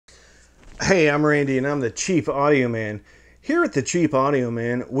Hey, I'm Randy and I'm the Chief Audio Man. Here at the Chief Audio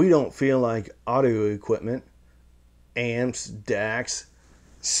Man, we don't feel like audio equipment, amps, DACs,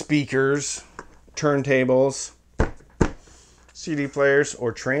 speakers, turntables, CD players,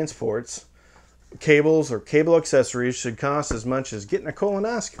 or transports, cables or cable accessories should cost as much as getting a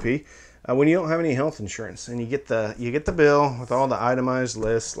colonoscopy when you don't have any health insurance. And you get the bill with all the itemized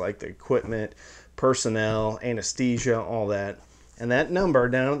lists like the equipment, personnel, anesthesia, all that. And that number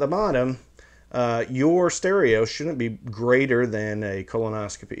down at the bottom, your stereo shouldn't be greater than a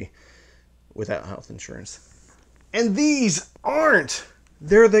colonoscopy without health insurance. And these aren't.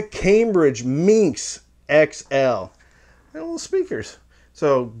 They're the Cambridge Minx XL. They're little speakers.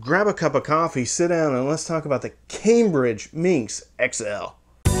 So grab a cup of coffee, sit down, and let's talk about the Cambridge Minx XL.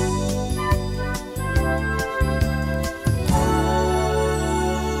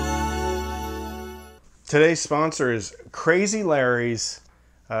 Today's sponsor is Crazy Larry's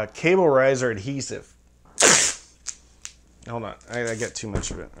cable riser adhesive. Hold on, I got too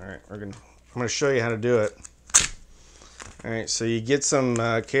much of it. All right, I'm going to show you how to do it. All right, so you get some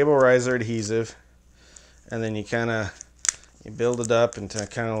cable riser adhesive, and then you build it up into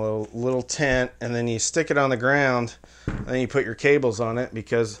kind of a little tent, and then you stick it on the ground, and then you put your cables on it,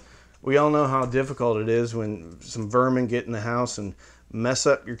 because we all know how difficult it is when some vermin get in the house and mess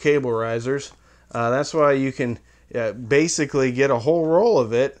up your cable risers. That's why you can basically get a whole roll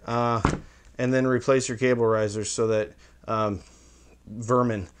of it and then replace your cable risers so that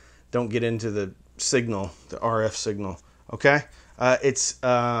vermin don't get into the signal, the RF signal. Okay? It's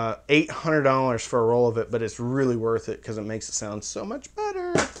 $800 for a roll of it, but it's really worth it because it makes it sound so much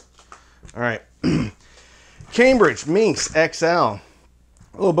better. All right. Cambridge Minx XL. A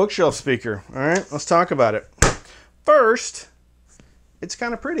little bookshelf speaker. All right, let's talk about it. First, it's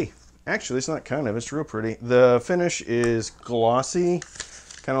kind of pretty. Actually, it's not kind of, it's real pretty. The finish is glossy,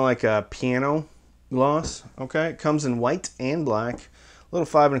 kind of like a piano gloss. Okay, it comes in white and black. Little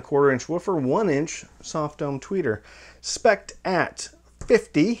 5 1/4 inch woofer, 1 inch soft dome tweeter. Spec'd at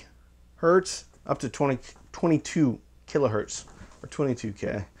 50 hertz up to 22 kilohertz or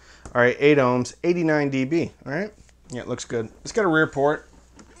 22K. All right, 8 ohms, 89 dB. All right, yeah, it looks good. It's got a rear port.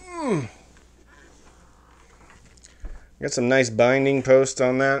 Got some nice binding post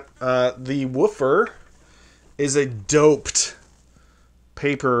on that. The woofer is a doped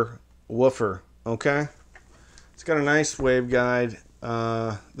paper woofer, okay? It's got a nice waveguide.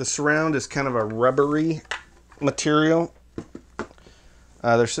 The surround is kind of a rubbery material.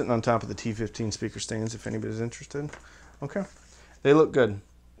 They're sitting on top of the T15 speaker stands if anybody's interested. Okay. They look good.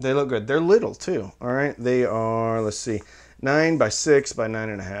 They look good. They're little too, all right? They are, let's see, 9 by 6 by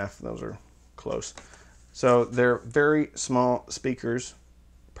 9.5. Those are close. So they're very small speakers,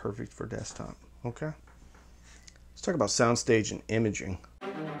 perfect for desktop. Okay. Let's talk about soundstage and imaging.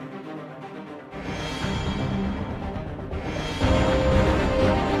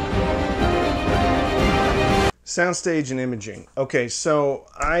 Soundstage and imaging. Okay, so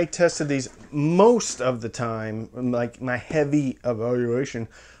I tested these most of the time. Like my heavy evaluation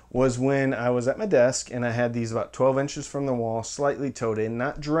was when I was at my desk and I had these about 12 inches from the wall, slightly towed in,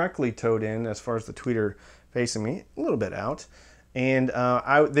 not directly towed in as far as the tweeter facing me, a little bit out. And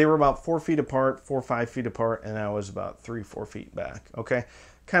they were about 4 feet apart, 4 or 5 feet apart, and I was about 3 or 4 feet back. Okay,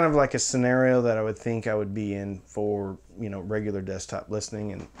 kind of like a scenario that I would think I would be in for, you know, regular desktop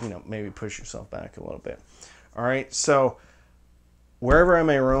listening, and, you know, maybe push yourself back a little bit. All right, so wherever I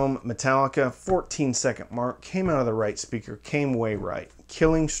may roam, Metallica, 14-second mark, came out of the right speaker, came way right.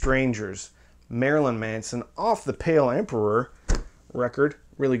 Killing Strangers, Marilyn Manson, Off the Pale Emperor record,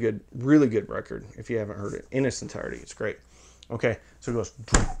 really good record if you haven't heard it in its entirety. It's great. Okay, so it goes and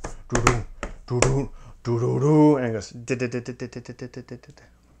it goes,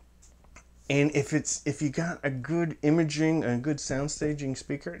 and if you got a good imaging, a good sound staging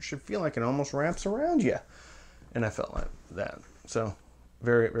speaker, it should feel like it almost wraps around you. And I felt like that. So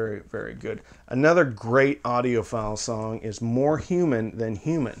very, very, very good. Another great audiophile song is More Human Than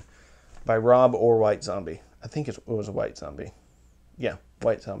Human by Rob or White Zombie. I think it was a White Zombie. Yeah,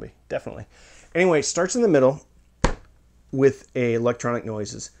 White Zombie, definitely. Anyway, it starts in the middle with electronic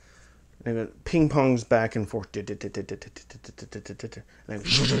noises. And it ping pongs back and forth.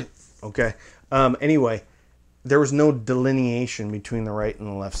 Okay. Anyway, there was no delineation between the right and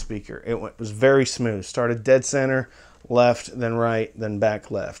the left speaker. It was very smooth. Started dead center, left, then right, then back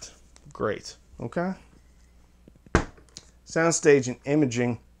left. Great. Okay. Soundstage and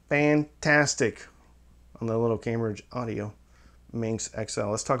imaging, fantastic on the little Cambridge Audio Minx XL.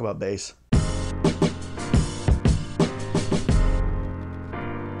 Let's talk about bass.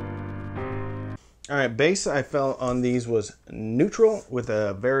 All right, bass I felt on these was neutral with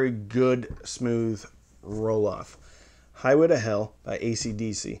a very good, smooth roll-off. Highway to Hell by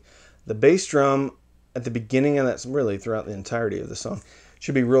AC/DC. The bass drum at the beginning of that, really throughout the entirety of the song,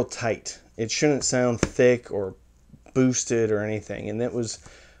 should be real tight. It shouldn't sound thick or boosted or anything. And it was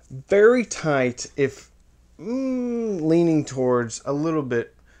very tight, if leaning towards a little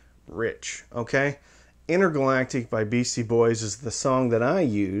bit rich, okay? Intergalactic by Beastie Boys is the song that I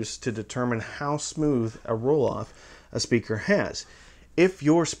use to determine how smooth a roll-off a speaker has. If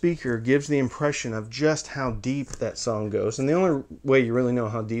your speaker gives the impression of just how deep that song goes, and the only way you really know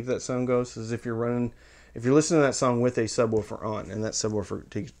how deep that song goes is if you're listening to that song with a subwoofer on, and that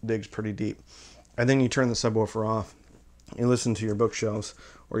subwoofer digs pretty deep. And then you turn the subwoofer off, you listen to your bookshelves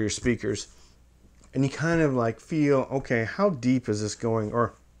or your speakers, and you kind of like feel, okay, how deep is this going,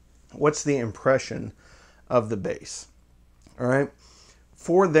 or what's the impression of the bass? All right,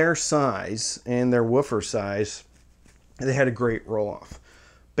 for their size and their woofer size, they had a great roll-off.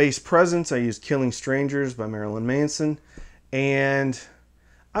 Bass presence, I used Killing Strangers by Marilyn Manson, and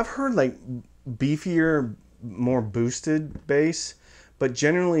I've heard like beefier, more boosted bass, but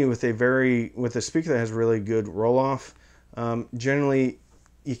generally with a speaker that has really good roll-off, generally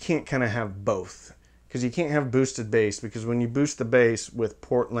you can't kind of have both, because you can't have boosted bass, because when you boost the bass with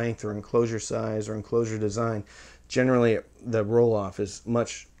port length or enclosure size or enclosure design, generally the roll-off is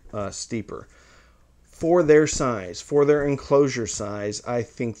much steeper. For their size, for their enclosure size, I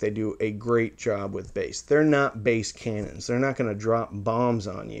think they do a great job with bass. They're not bass cannons. They're not going to drop bombs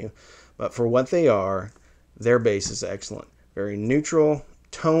on you, but for what they are, their bass is excellent. Very neutral,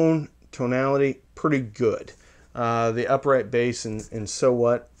 tonality, pretty good. The upright bass in So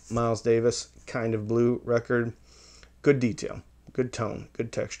What, Miles Davis, Kind of Blue record, good detail, good tone,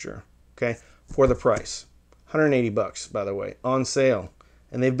 good texture. Okay, for the price, $180, by the way, on sale,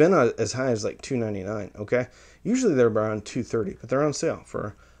 and they've been as high as like $299. Okay, usually they're around $230, but they're on sale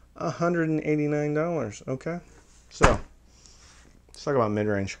for $189. Okay, so let's talk about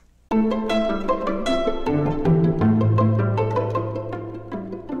mid-range.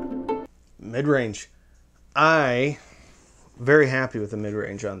 Mid-range, very happy with the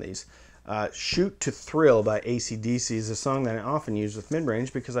mid-range on these. Shoot to Thrill by AC/DC is a song that I often use with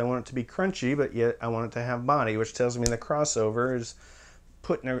mid-range because I want it to be crunchy, but yet I want it to have body, which tells me the crossover is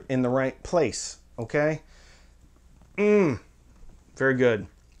put in the right place. Okay? Very good.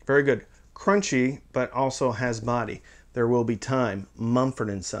 Very good. Crunchy, but also has body. There Will Be Time,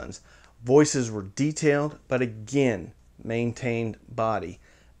 Mumford & Sons. Voices were detailed, but again, maintained body.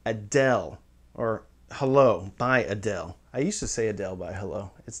 Adele, or Hello by Adele. I used to say Adele by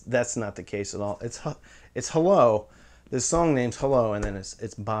Hello. That's not the case at all. It's Hello. This song name's Hello, and then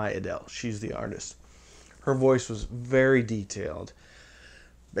it's by Adele. She's the artist. Her voice was very detailed,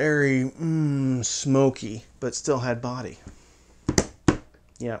 very smoky, but still had body.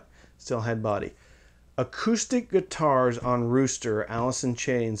 Yeah, still had body. Acoustic guitars on Rooster, Alice in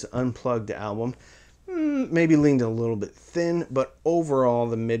Chains' Unplugged album. Maybe leaned a little bit thin, but overall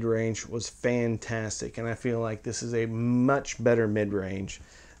the mid-range was fantastic, and I feel like this is a much better mid-range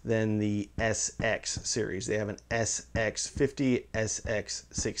than the SX series. They have an SX50,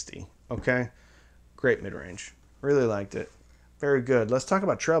 SX60. Okay, great mid-range. Really liked it. Very good. Let's talk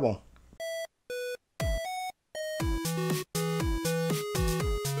about treble.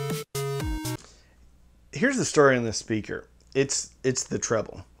 Here's the story on this speaker. It's the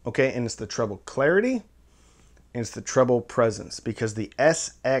treble, okay? And it's the treble clarity, and it's the treble presence, because the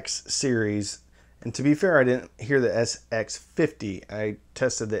SX series, and to be fair, I didn't hear the SX50. I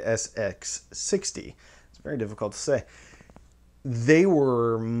tested the SX60. It's very difficult to say. They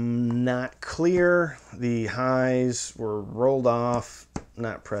were not clear. The highs were rolled off,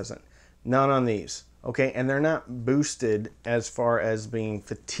 not present. Not on these, okay? And they're not boosted as far as being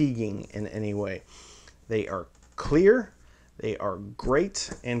fatiguing in any way. They are clear. They are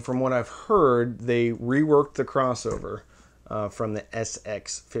great, and from what I've heard, they reworked the crossover from the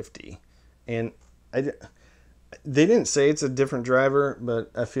SX50, and they didn't say it's a different driver,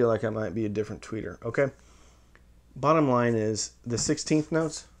 but I feel like it might be a different tweeter. Okay, bottom line is the 16th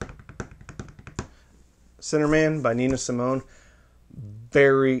notes. Centerman by Nina Simone,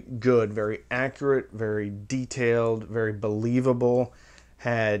 very good, very accurate, very detailed, very believable,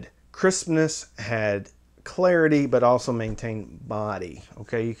 had crispness, had clarity, but also maintain body.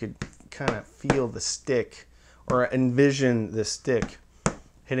 Okay, you could kind of feel the stick or envision the stick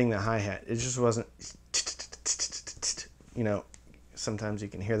hitting the hi-hat. It just wasn't, you know, sometimes you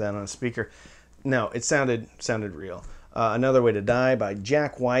can hear that on a speaker. No, it sounded real. Another Way to Die by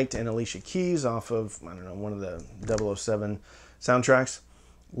Jack White and Alicia Keys off of, I don't know, one of the 007 soundtracks.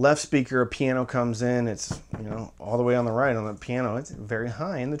 Left speaker, a piano comes in. It's, you know, all the way on the right on the piano. It's very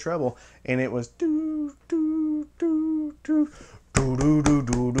high in the treble, and it was do do do do do do do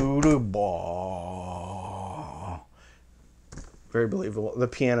do do do bah. Very believable. The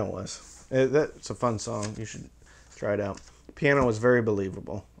piano was. That's a fun song. You should try it out. The piano was very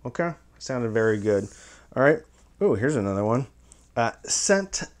believable. Okay, sounded very good. All right. Oh, here's another one.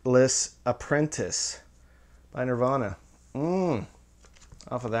 Scentless Apprentice by Nirvana.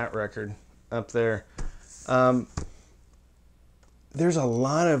 Off of that record up there. There's a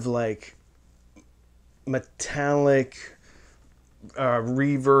lot of like metallic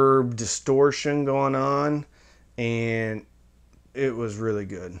reverb distortion going on, and it was really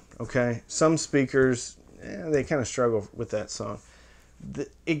good. Okay, some speakers they kind of struggle with that song.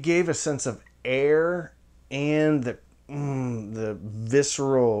 It gave a sense of air and the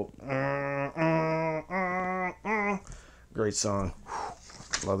visceral. Great song.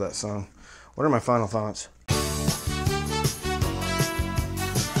 Love that song. What are my final thoughts?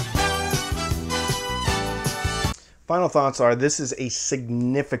 Final thoughts are, this is a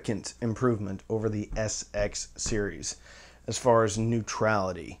significant improvement over the SX series as far as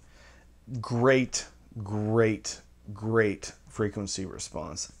neutrality. Great, great, great frequency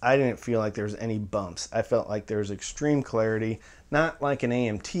response. I didn't feel like there's any bumps. I felt like there's extreme clarity, not like an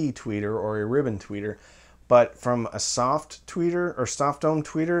AMT tweeter or a ribbon tweeter, but from a soft tweeter or soft dome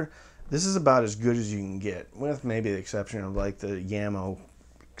tweeter, this is about as good as you can get, with maybe the exception of like the Yamo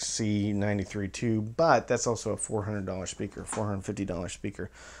C93-2, but that's also a $400 speaker, $450 speaker.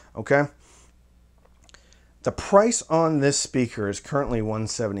 Okay. The price on this speaker is currently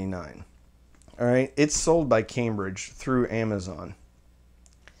 $179. All right. It's sold by Cambridge through Amazon.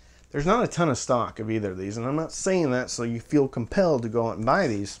 There's not a ton of stock of either of these, and I'm not saying that so you feel compelled to go out and buy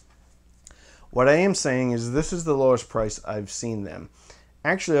these. What I am saying is this is the lowest price I've seen them.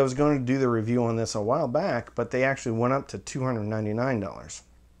 Actually, I was going to do the review on this a while back, but they actually went up to $299.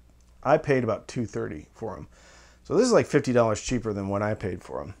 I paid about $230 for them. So this is like $50 cheaper than what I paid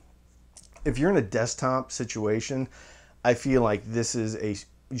for them. If you're in a desktop situation, I feel like this is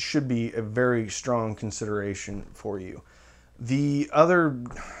should be a very strong consideration for you. The other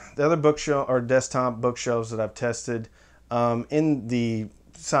bookshelf or desktop bookshelves that I've tested in the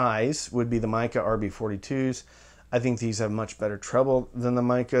size would be the Mica RB42s. I think these have much better treble than the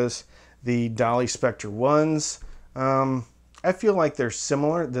Micas. The Dolly Spectre 1s, I feel like they're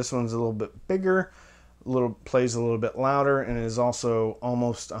similar. This one's a little bit bigger, plays a little bit louder, and is also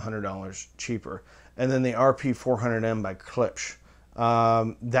almost $100 cheaper. And then the RP400M by Klipsch.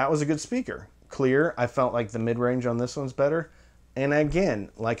 That was a good speaker. Clear. I felt like the mid-range on this one's better. And again,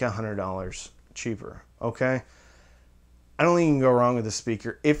 like $100 cheaper. Okay? I don't think you can go wrong with this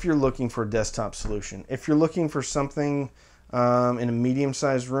speaker if you're looking for a desktop solution. If you're looking for something in a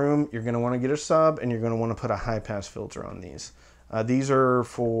medium-sized room, you're going to want to get a sub, and you're going to want to put a high-pass filter on these. These are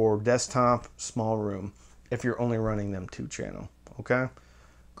for desktop, small room, if you're only running them 2-channel. Okay?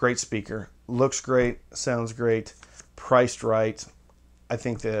 Great speaker. Looks great. Sounds great. Priced right. I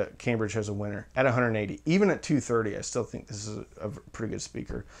think the Cambridge has a winner at $180. Even at $230, I still think this is a pretty good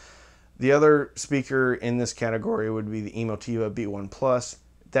speaker. The other speaker in this category would be the Emotiva B1 Plus.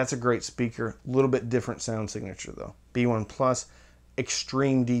 That's a great speaker. A little bit different sound signature though. B1 Plus,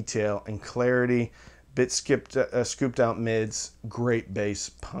 extreme detail and clarity, scooped out mids, great bass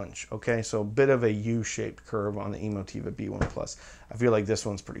punch. Okay, so a bit of a U-shaped curve on the Emotiva B1 Plus. I feel like this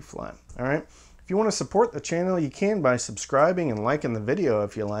one's pretty flat. All right. If you want to support the channel, you can by subscribing and liking the video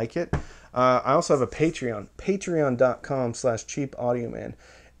if you like it. I also have a Patreon, patreon.com/cheapaudioman.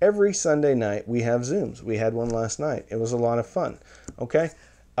 Every Sunday night, we have Zooms. We had one last night. It was a lot of fun. Okay?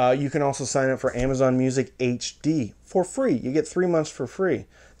 You can also sign up for Amazon Music HD for free. You get 3 months for free.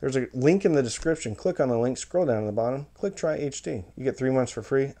 There's a link in the description. Click on the link, scroll down to the bottom, click Try HD. You get 3 months for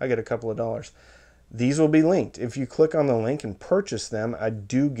free. I get a couple of dollars. These will be linked. If you click on the link and purchase them, I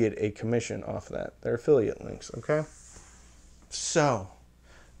do get a commission off that. They're affiliate links, okay? So,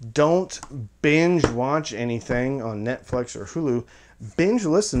 don't binge watch anything on Netflix or Hulu. Binge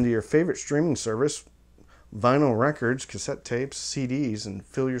listen to your favorite streaming service, vinyl records, cassette tapes, CDs, and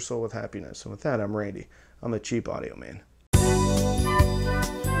fill your soul with happiness. And with that, I'm Randy. I'm a Cheap Audio Man.